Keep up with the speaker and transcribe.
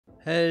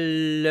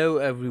Hello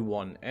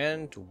everyone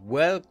and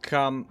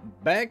welcome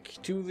back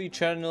to the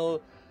channel.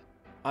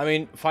 I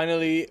mean,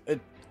 finally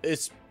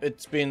it's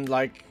been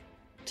like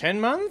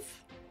 10 months?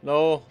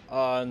 No,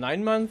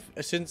 9 months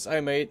since I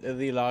made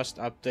the last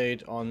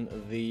update on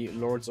the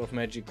Lords of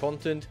Magic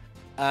content.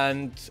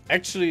 And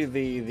actually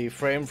the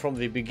frame from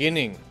the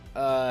beginning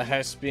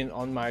has been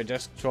on my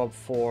desktop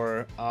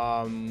for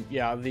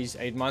yeah, these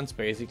 8 months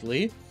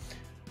basically.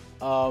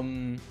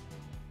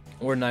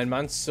 Or 9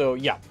 months, so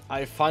yeah,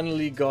 I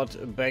finally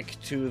got back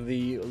to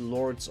the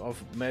Lords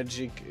of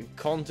Magic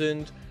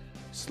content,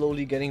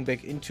 slowly getting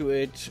back into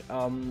it,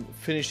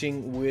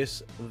 finishing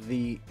with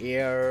the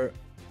air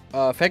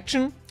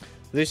faction,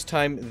 this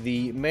time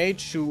the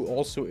mage, who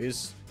also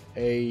is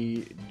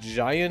a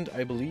giant,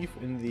 I believe,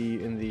 in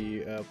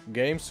the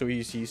game, so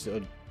he's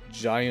a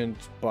giant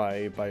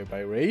by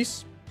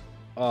race,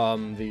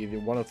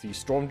 the one of the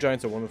storm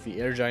giants or one of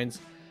the air giants,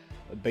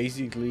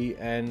 basically.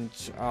 And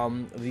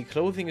the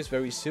clothing is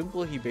very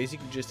simple. He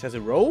basically just has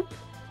a robe,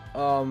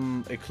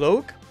 a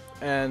cloak,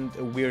 and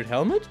a weird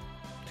helmet.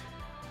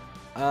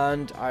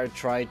 And I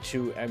try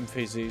to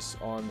emphasize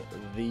on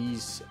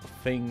these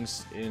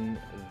things in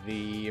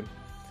the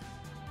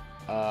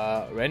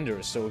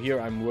render. So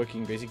here I'm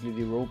working, basically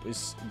the robe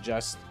is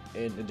just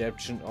an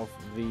adaptation of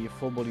the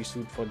full body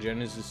suit for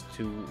Genesis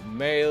 2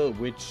 male,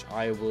 which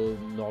I will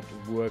not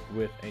work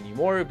with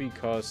anymore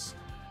because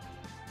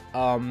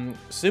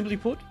simply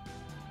put,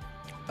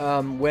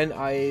 when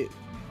I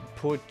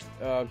put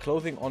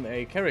clothing on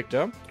a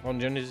character, on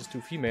Genesis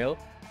 2 female,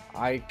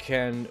 I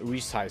can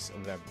resize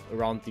them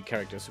around the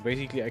character. So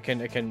basically I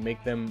can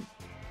make them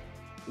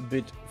a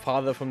bit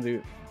farther from the,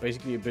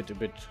 basically a bit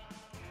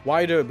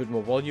wider, a bit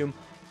more volume,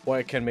 or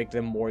I can make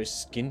them more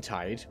skin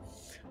tight,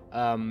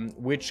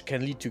 which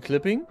can lead to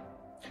clipping.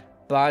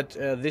 But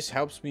this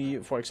helps me,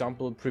 for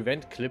example,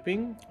 prevent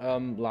clipping,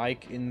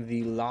 like in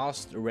the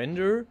last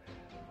render.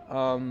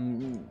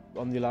 On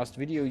the last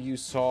video you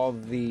saw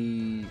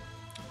the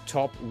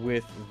top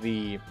with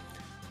the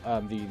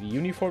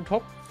uniform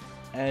top,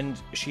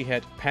 and she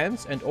had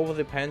pants, and over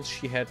the pants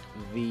she had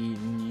the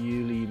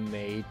newly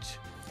made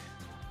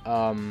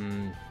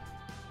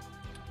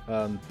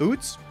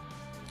boots.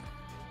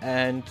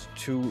 And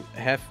to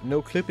have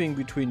no clipping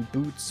between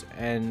boots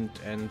and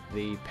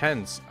the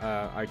pants,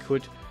 I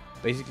could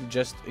basically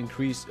just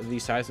increase the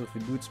size of the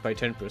boots by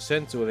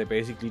 10%, so they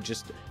basically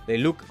just, they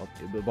look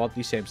about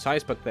the same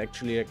size, but they're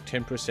actually like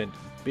 10%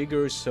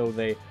 bigger, so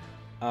they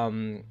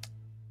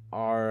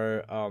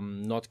are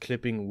not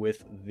clipping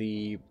with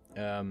the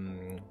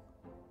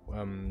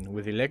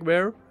leg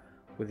wear,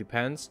 with the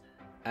pants.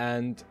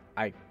 And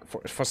I,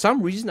 for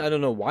some reason, I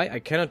don't know why, I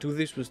cannot do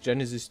this with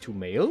Genesis 2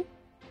 male.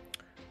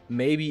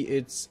 Maybe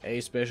it's a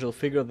special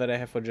figure that I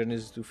have for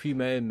Genesis 2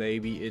 female,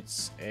 maybe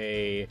it's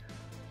a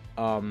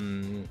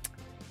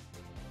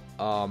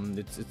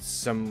it's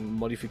some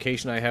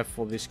modification I have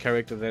for this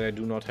character that I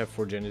do not have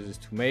for Genesis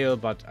 2 male,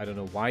 but I don't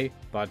know why,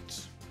 but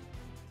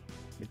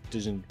it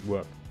doesn't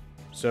work.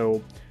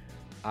 So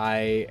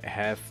I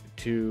have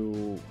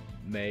to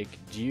make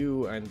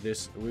do, and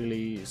this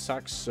really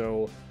sucks.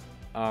 So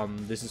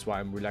this is why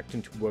I'm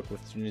reluctant to work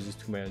with Genesis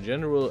 2 male in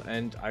general,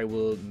 and I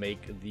will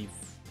make the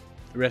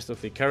rest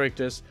of the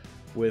characters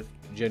with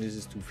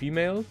Genesis 2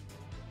 female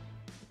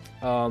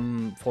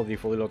for the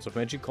Lords of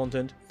Magic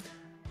content.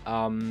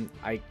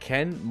 I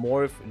can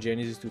morph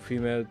Genesis 2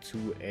 female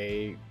to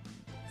a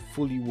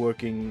fully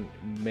working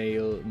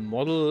male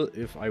model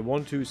if I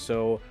want to,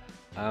 so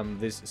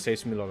this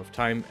saves me a lot of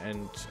time,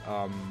 and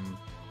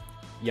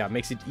yeah,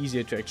 makes it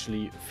easier to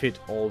actually fit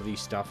all the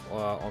stuff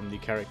on the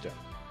character.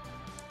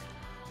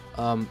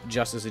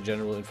 Just as a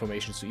general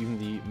information, so even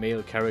the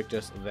male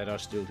characters that are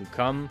still to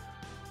come,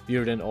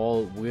 beard and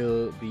all,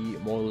 will be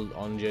modeled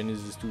on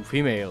Genesis 2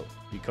 female,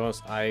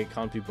 because I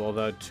can't be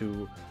bothered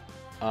to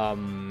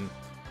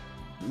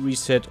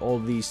reset all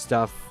the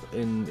stuff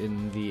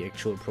in the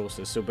actual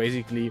process. So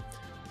basically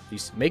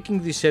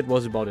making this set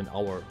was about an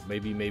hour,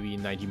 maybe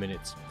 90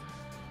 minutes,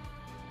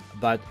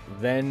 but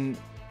then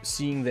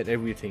seeing that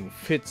everything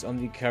fits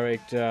on the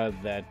character,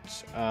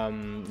 that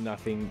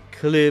nothing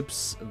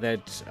clips,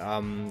 that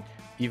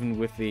even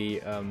with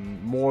the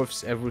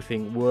morphs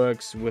everything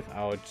works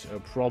without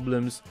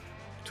problems,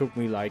 took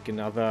me like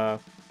another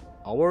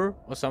hour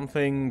or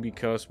something,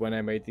 because when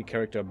I made the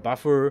character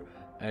buffer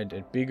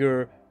and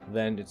bigger,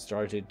 then it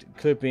started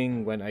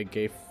clipping. When I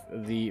gave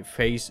the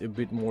face a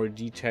bit more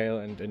detail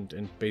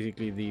and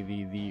basically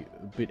the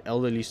bit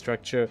elderly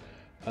structure,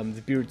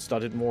 the beard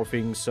started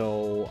morphing,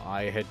 so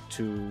I had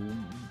to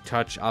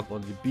touch up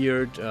on the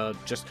beard,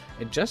 just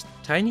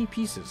tiny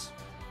pieces,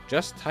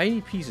 just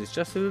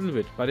a little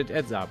bit, but it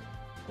adds up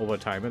over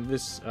time, and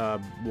this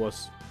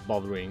was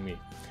bothering me.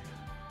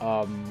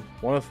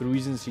 One of the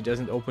reasons he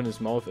doesn't open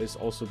his mouth is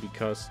also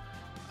because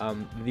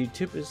the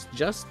tip is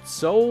just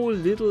so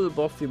little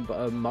above the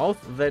mouth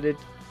that it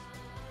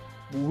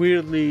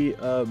weirdly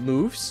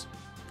moves.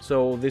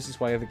 So this is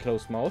why I have a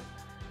closed mouth,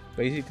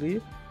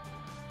 basically.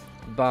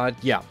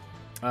 But yeah,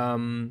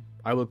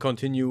 I will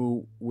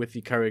continue with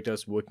the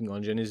characters working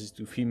on Genesis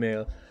 2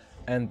 female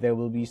and there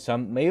will be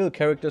some male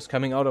characters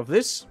coming out of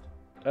this.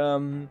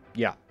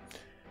 Yeah.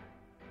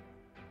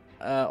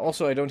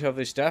 Also, I don't have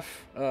the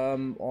staff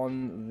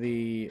on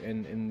the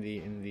in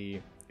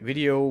the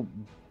video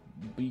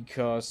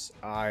because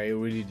I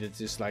really did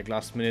this like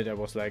last minute. I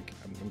was like,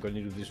 I'm going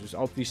to do this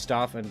without the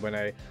staff, and when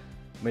I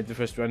made the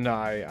first render,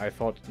 I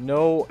thought,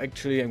 no,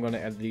 actually, I'm going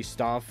to add the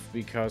staff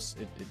because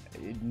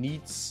it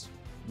needs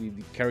the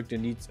character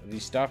needs the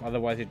staff.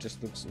 Otherwise, it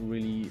just looks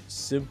really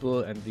simple,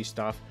 and the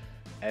staff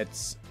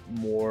adds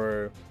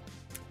more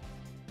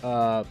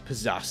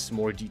pizzazz,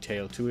 more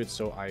detail to it.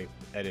 So I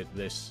added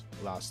this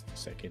last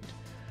second.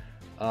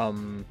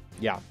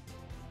 Yeah,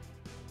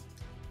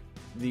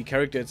 the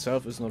character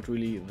itself is not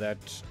really that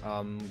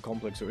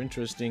complex or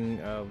interesting.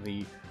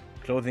 The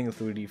clothing is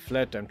 3D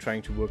flat. I'm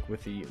trying to work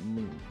with the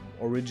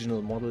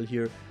original model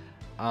here.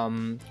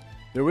 The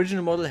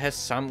original model has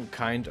some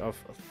kind of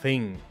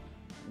thing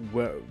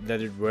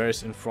that it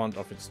wears in front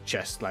of its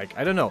chest, like,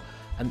 I don't know,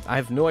 and I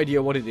have no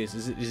idea what it is.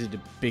 Is it a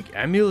big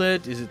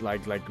amulet? Is it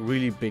like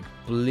really big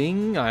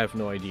bling? I have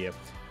no idea.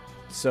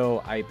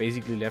 So I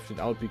basically left it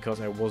out because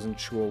I wasn't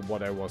sure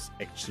what I was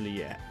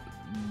actually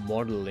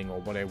modeling or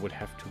what I would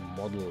have to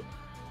model.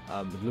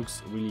 It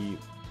looks really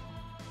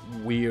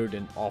weird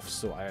and off,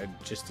 so I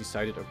just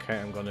decided, okay,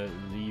 I'm gonna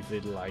leave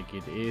it like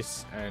it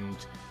is and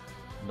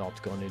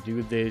not gonna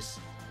do this.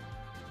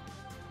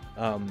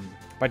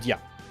 But yeah,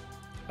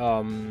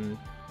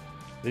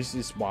 this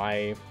is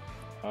why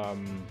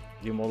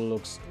the model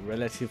looks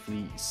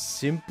relatively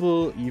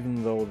simple,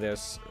 even though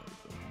there's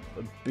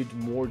a bit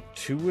more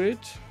to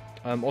it.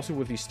 Also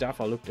with the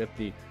staff, I looked at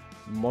the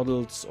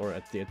models or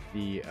at the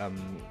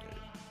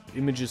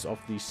images of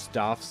the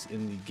staffs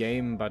in the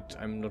game, but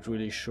I'm not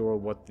really sure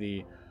what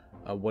the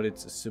what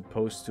it's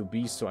supposed to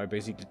be. So I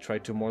basically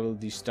tried to model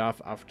the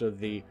staff after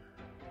the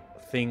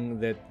thing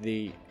that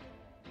the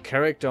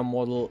character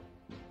model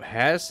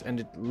has, and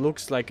it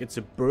looks like it's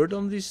a bird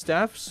on the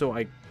staff, so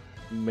I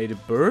made a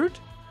bird.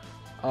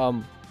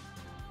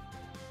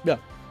 Yeah,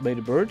 made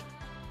a bird.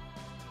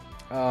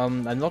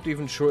 I'm not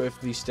even sure if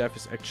the staff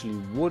is actually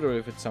wood or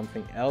if it's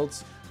something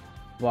else,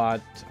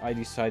 but I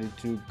decided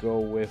to go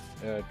with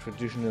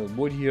traditional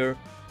wood here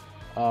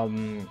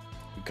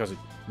because it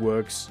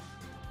works,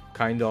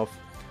 kind of.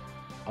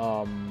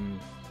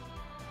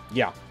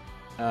 Yeah.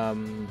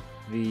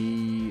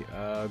 The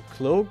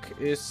cloak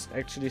is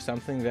actually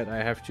something that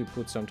I have to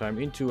put some time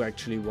into. I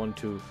actually want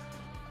to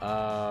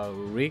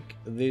rig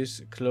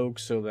this cloak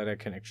so that I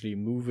can actually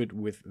move it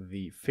with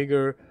the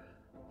figure.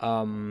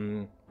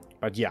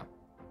 But yeah,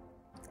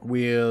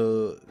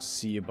 we'll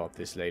see about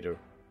this later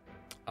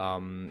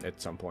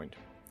at some point.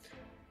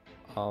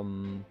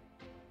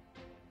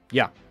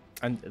 Yeah,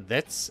 and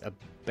that's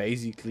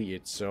basically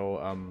it. So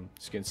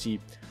as you can see,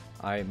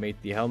 I made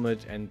the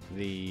helmet and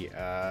the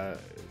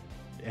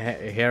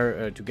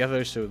hair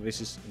together. So this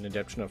is an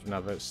adaptation of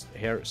another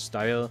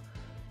hairstyle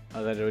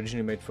that I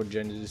originally made for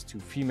Genesis to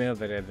female,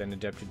 that I then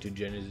adapted to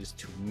Genesis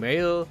to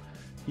male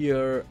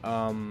here.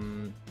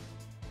 And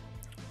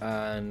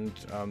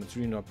it's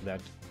really not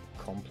that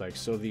complex.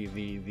 So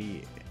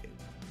the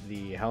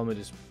helmet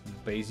is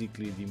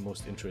basically the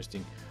most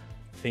interesting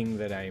thing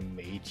that I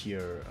made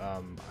here.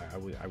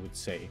 I would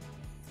say.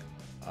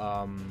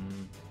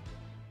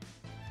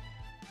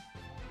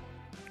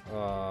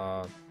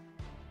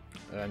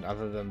 And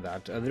other than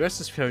that, the rest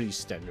is fairly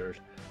standard.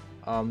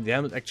 The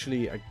helmet,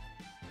 actually, I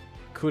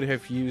could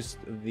have used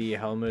the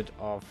helmet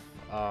of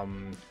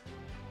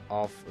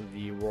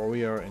the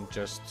warrior and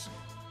just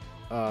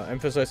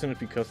emphasize on it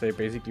because they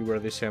basically wear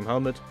the same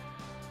helmet,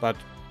 but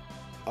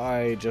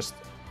I just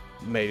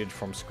made it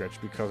from scratch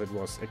because it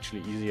was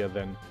actually easier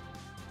than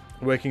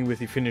working with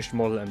the finished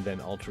model and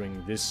then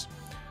altering this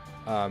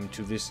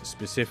to this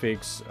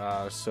specifics.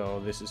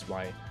 So this is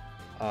why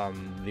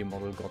the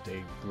model got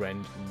a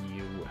brand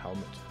new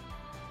helmet.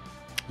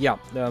 Yeah,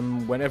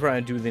 whenever I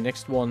do the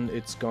next one,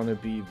 it's gonna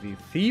be the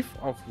Thief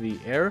of the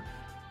Air,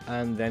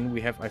 and then we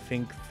have, I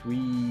think,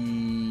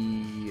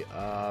 3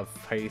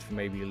 faith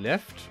maybe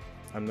left.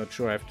 I'm not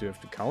sure. I have to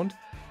count.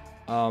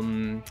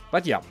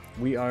 But yeah,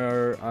 we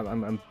are.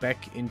 I'm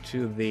back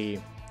into the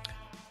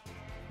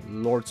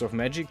Lords of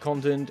Magic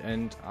content,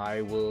 and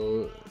I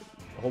will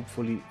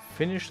hopefully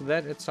finish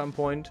that at some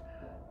point.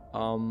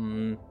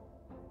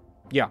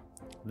 Yeah,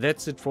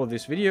 that's it for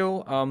this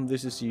video.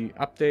 This is the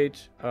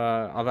update.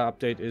 Other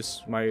update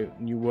is my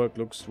new work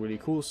looks really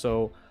cool,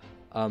 so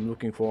I'm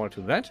looking forward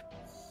to that.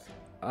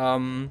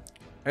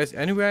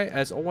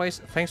 As always,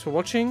 thanks for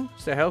watching.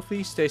 Stay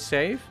healthy, stay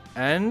safe,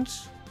 and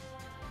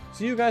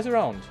see you guys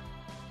around.